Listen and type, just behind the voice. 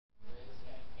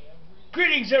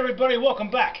Greetings everybody,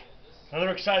 welcome back.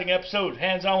 Another exciting episode,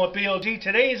 Hands On with BLG.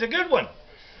 Today is a good one.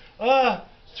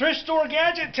 Thrift store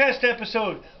gadget test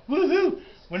episode. Woohoo!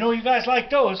 We know you guys like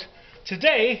those.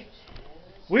 Today,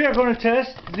 we are going to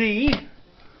test the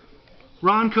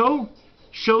Ronco,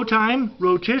 Showtime,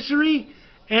 Rotisserie,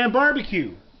 and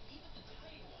Barbecue.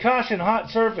 Caution, hot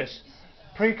surface.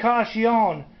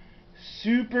 Precaution,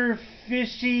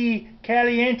 superficie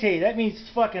caliente. That means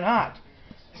it's fucking hot.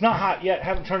 It's not hot yet,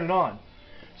 haven't turned it on.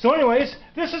 So anyways,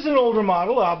 this is an older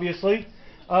model, obviously.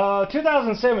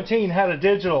 2017 had a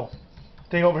digital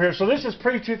thing over here, so this is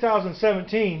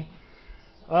pre-2017.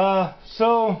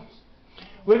 So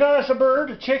we got us a bird,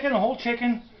 a chicken, a whole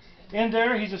chicken in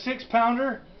there. He's a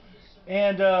 6-pounder,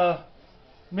 and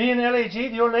me and LAG,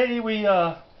 the old lady, we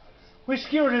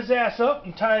skewered his ass up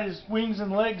and tied his wings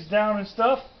and legs down and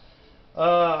stuff.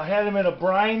 I had him in a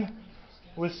brine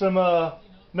with some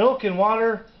milk and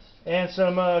water and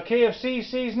some KFC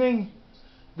seasoning,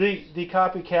 the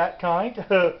copycat kind,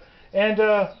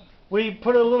 and we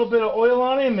put a little bit of oil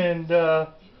on him and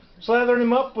slathered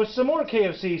him up with some more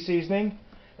KFC seasoning,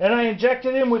 and I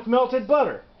injected him with melted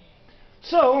butter.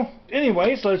 So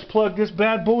anyways, let's plug this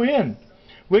bad boy in.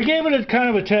 We gave it a kind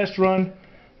of a test run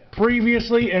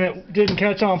previously and it didn't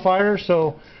catch on fire,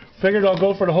 so figured I'll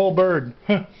go for the whole bird.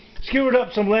 Skewered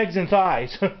up some legs and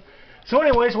thighs. So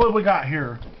anyways, what have we got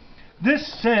here?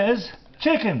 This says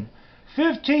chicken,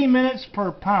 15 minutes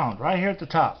per pound, right here at the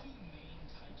top.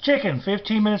 Chicken,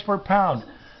 15 minutes per pound.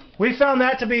 We found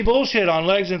that to be bullshit on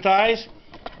legs and thighs.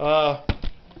 There's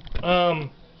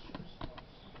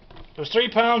 3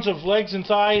 pounds of legs and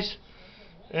thighs,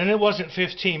 and it wasn't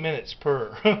 15 minutes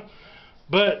per.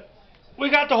 But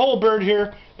we got the whole bird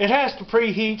here. It has to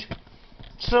preheat.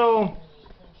 So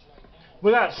we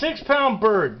got 6-pound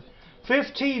bird,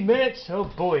 15 minutes. Oh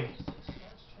boy.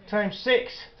 Times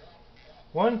 6.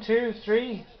 1, 2,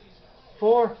 3,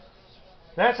 4.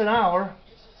 That's an hour.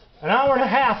 An hour and a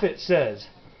half, it says.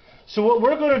 So what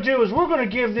we're going to do is we're going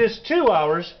to give this 2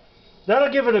 hours.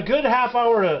 That'll give it a good half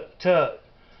hour to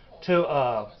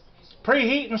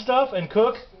preheat and stuff and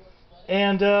cook.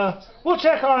 And we'll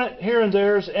check on it here and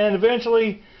there. And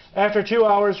eventually, after 2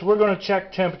 hours, we're going to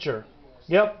check temperature.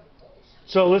 Yep.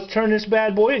 So let's turn this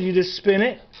bad boy. You just spin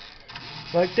it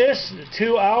like this.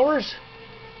 2 hours.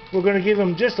 We're going to give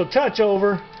him just a touch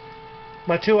over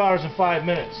my 2 hours and 5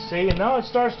 minutes. See, and now it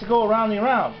starts to go around and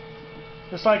around.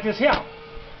 Just like this here.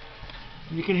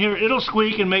 You can hear it. It'll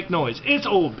squeak and make noise. It's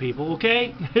old, people,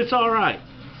 okay? It's alright.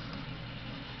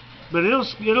 But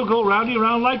it'll go round and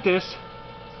around like this.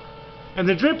 And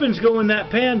the drippings go in that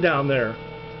pan down there.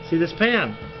 See this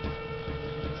pan?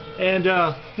 And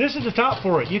this is the top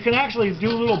for it. You can actually do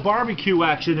a little barbecue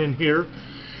action in here.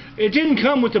 It didn't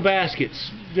come with the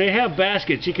baskets. They have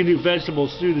baskets. You can do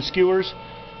vegetables through the skewers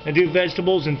and do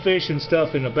vegetables and fish and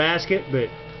stuff in a basket, but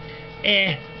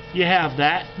you have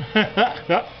that.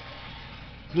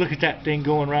 Look at that thing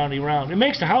going round and round. It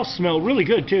makes the house smell really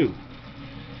good too.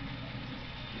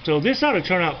 So this ought to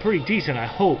turn out pretty decent, I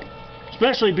hope.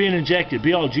 Especially being injected,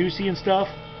 be all juicy and stuff.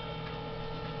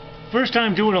 First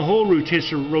time doing a whole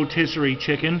rotisserie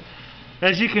chicken.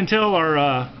 As you can tell,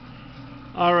 our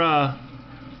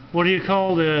what do you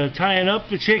call tying up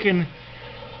the chicken?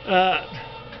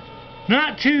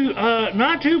 Not too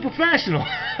professional.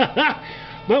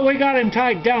 But we got him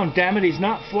tied down. Damn it, he's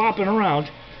not flopping around.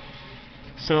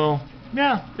 So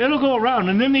yeah, it'll go around.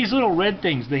 And then these little red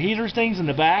things, the heaters things in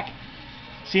the back.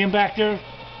 See them back there?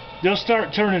 They'll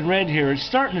start turning red here. It's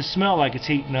starting to smell like it's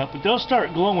heating up, but they'll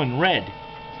start glowing red.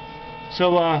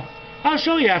 So I'll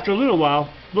show you after a little while.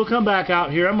 We'll come back out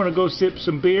here. I'm going to go sip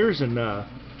some beers and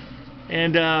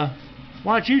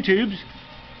watch YouTubes.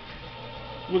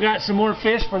 We got some more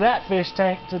fish for that fish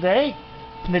tank today.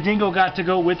 And the dingo got to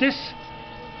go with us.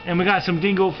 And we got some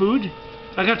dingo food.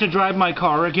 I got to drive my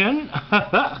car again.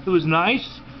 It was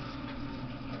nice.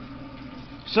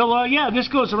 So yeah, this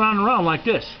goes around and around like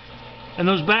this. And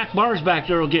those back bars back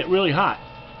there will get really hot.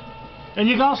 And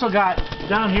you also got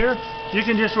down here, you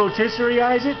can just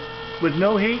rotisserie-ize it with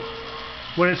no heat.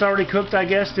 When it's already cooked, I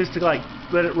guess, just to like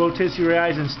let it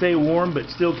rotisserie-ize and stay warm but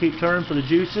still keep turning for the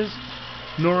juices.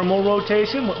 Normal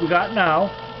rotation, what we got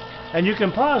now. And you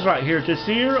can pause right here to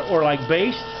sear or like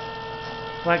baste.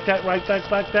 Like that, like that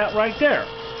right there.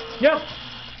 Yep.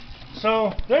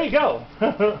 So there you go.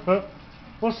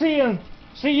 We'll see you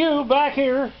back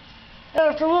here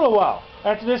after a little while.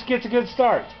 After this gets a good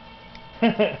start.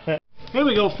 Here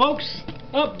we go, folks.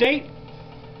 Update.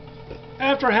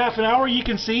 After half an hour, you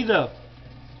can see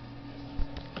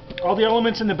all the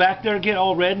elements in the back there get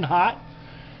all red and hot.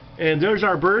 And there's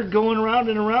our bird going around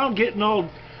and around, getting all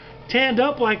tanned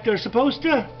up like they're supposed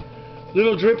to.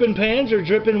 Little dripping pans are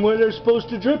dripping where they're supposed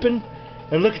to dripping.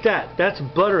 And look at that. That's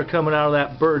butter coming out of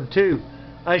that bird too.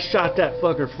 I shot that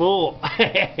fucker full.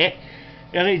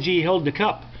 LAG held the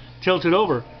cup, tilted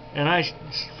over, and I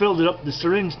filled it up the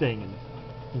syringe thing and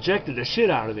injected the shit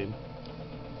out of him.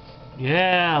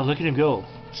 Yeah, look at him go.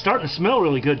 Starting to smell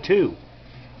really good too.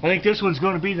 I think this one's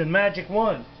going to be the magic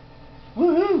one.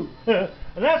 Woohoo! And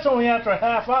that's only after a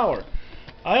half hour.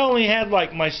 I only had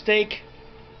like my steak,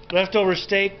 leftover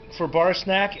steak for bar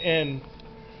snack, and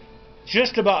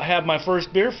just about had my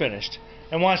first beer finished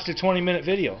and watched a 20-minute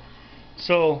video.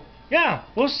 So yeah,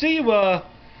 we'll see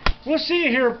you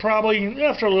here probably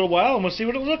after a little while, and we'll see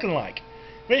what it's looking like.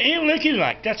 Looking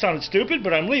like, that sounded stupid,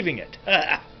 but I'm leaving it.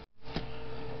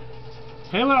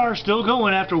 Here we are, still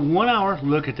going after 1 hour.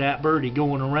 Look at that birdie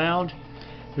going around.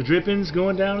 The drippings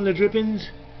going down in the drippings.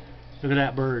 Look at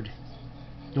that bird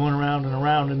going around and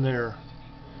around in there.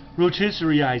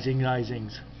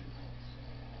 Rotisserie-izings.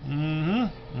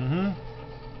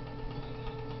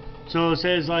 So it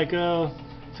says like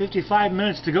 55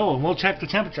 minutes to go, and we'll check the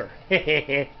temperature.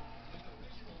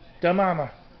 Da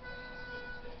mama.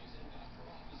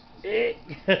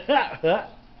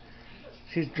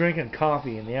 She's drinking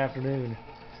coffee in the afternoon.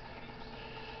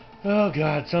 Oh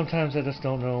God, sometimes I just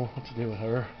don't know what to do with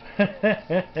her.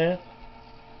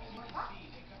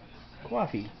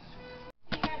 Coffee.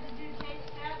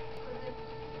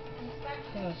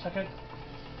 A second.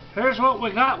 Here's what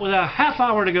we got with a half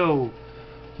hour to go.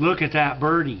 Look at that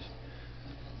birdie.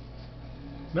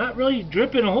 Not really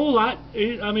dripping a whole lot.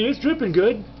 I mean, it's dripping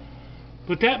good,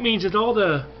 but that means that all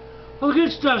the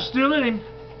good stuff's still in him.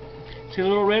 See the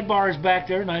little red bars back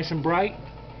there, nice and bright.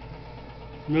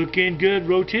 Looking good,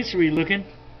 rotisserie looking.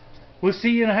 We'll see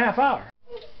you in a half hour.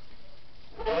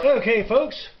 Okay,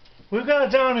 folks, we've got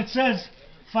it down. It says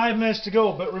 5 minutes to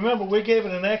go, but remember, we gave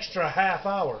it an extra half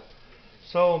hour.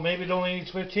 So maybe it only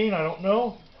needs 15, I don't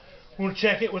know. We'll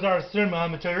check it with our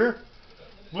thermometer.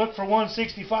 Look for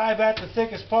 165 at the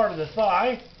thickest part of the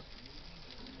thigh.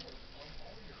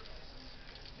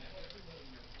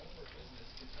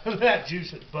 Look at that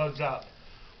juice that bugs out.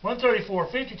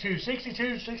 134, 52,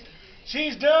 62, 60.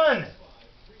 She's done!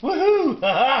 Woohoo!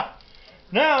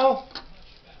 Now,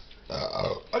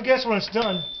 I guess when it's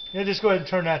done, you just go ahead and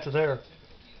turn that to there.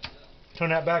 Turn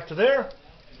that back to there.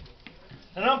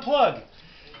 And unplug.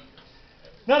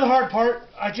 Now the hard part,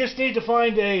 I just need to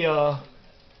find a,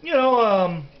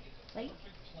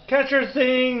 catcher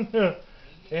thing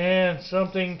and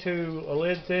something to a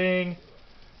lid thing,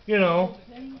 Well,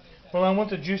 I want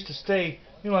the juice to stay,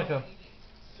 like a...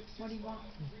 What do you want?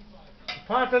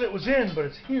 Pot that it was in, but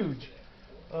it's huge.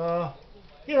 A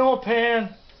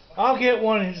pan. I'll get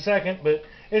one in a second, but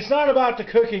it's not about the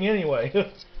cooking anyway.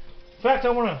 In fact, I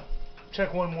want to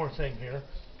check one more thing here.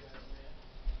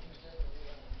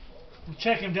 We'll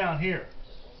check him down here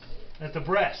at the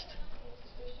breast.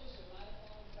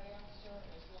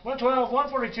 112,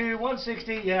 142,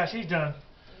 160. Yeah, she's done.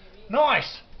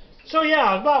 Nice. So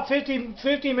yeah, about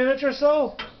 50 minutes or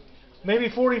so. Maybe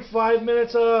 45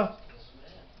 minutes.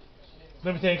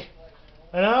 Let me think.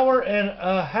 An hour and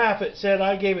a half it said.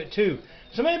 I gave it 2.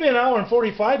 So maybe an hour and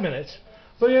 45 minutes.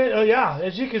 But yeah,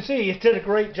 as you can see, it did a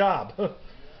great job.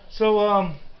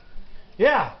 So,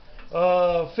 yeah.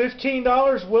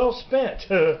 $15 well spent.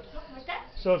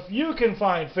 So if you can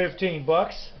find 15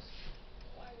 bucks,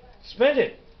 spend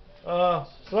it. If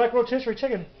you like rotisserie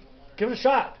chicken, give it a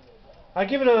shot. I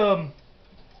give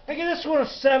this one a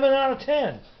 7 out of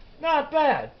 10. Not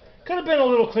bad. Could have been a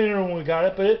little cleaner when we got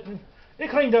it, but it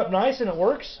cleaned up nice and it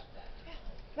works.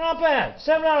 Not bad.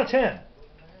 7 out of 10.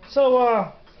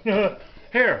 So,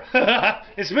 here.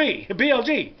 It's me,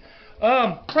 BLG.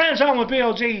 Friends on with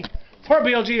BLG. For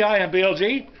BLG, I am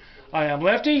BLG. I am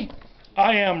lefty.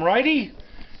 I am righty.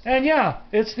 And yeah,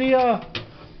 it's the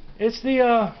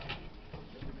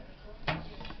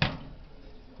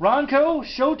Ronco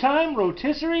Showtime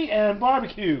Rotisserie and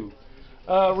Barbecue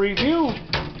review.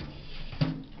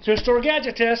 Thrift store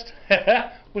gadget test.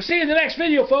 We'll see you in the next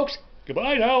video, folks.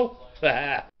 Goodbye now.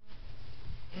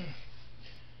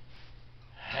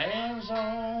 Hands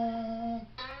on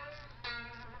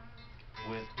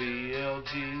with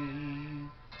BLG.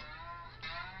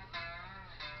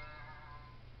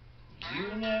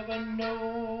 You never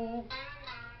know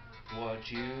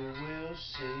what you will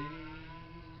see.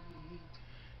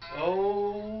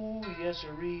 Oh, yes,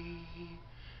 sirree.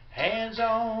 Hands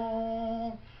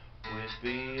on with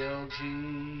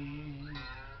BLG.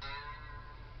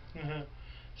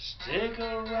 Stick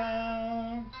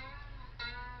around